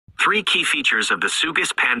3 key features of the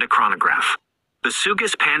Sugess Panda Chronograph. The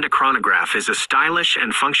Sugess Panda Chronograph is a stylish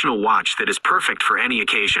and functional watch that is perfect for any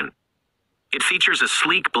occasion. It features a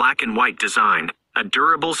sleek black and white design, a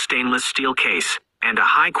durable stainless steel case, and a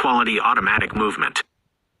high-quality automatic movement.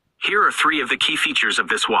 Here are 3 of the key features of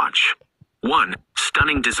this watch. 1.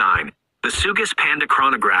 Stunning design. The Sugess Panda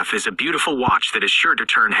Chronograph is a beautiful watch that is sure to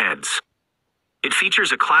turn heads. It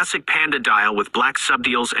features a classic panda dial with black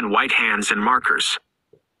subdials and white hands and markers.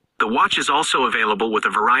 The watch is also available with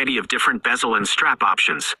a variety of different bezel and strap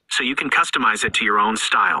options, so you can customize it to your own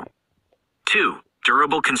style. 2.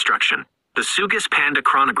 Durable construction. The Sugess Panda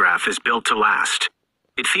Chronograph is built to last.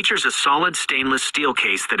 It features a solid stainless steel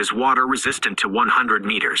case that is water-resistant to 100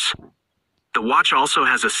 meters. The watch also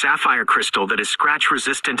has a sapphire crystal that is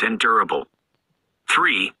scratch-resistant and durable.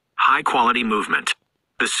 3. High-quality movement.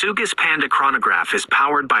 The Sugess Panda Chronograph is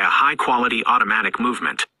powered by a high-quality automatic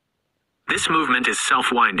movement. This movement is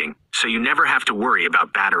self-winding, so you never have to worry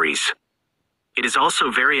about batteries. It is also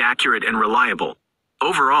very accurate and reliable.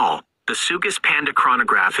 Overall, the Sugess Panda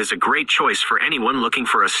Chronograph is a great choice for anyone looking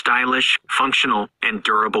for a stylish, functional, and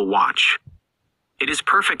durable watch. It is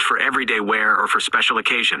perfect for everyday wear or for special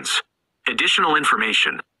occasions. Additional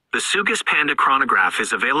information. The Sugess Panda Chronograph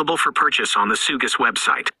is available for purchase on the Sugess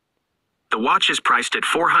website. The watch is priced at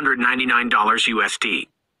 $499 USD.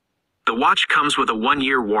 The watch comes with a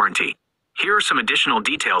 1-year warranty. Here are some additional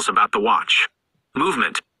details about the watch.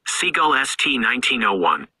 Movement, Sugess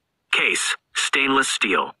ST1901. Case, stainless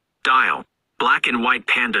steel. Dial, black and white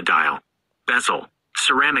panda dial. Bezel,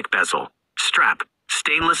 ceramic bezel. Strap,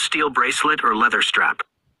 stainless steel bracelet or leather strap.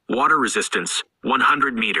 Water resistance,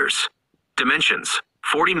 100 meters. Dimensions,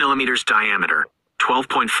 40 millimeters diameter,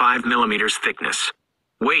 12.5 millimeters thickness.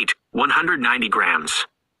 Weight, 190 grams.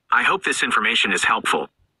 I hope this information is helpful.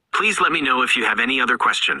 Please let me know if you have any other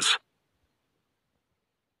questions.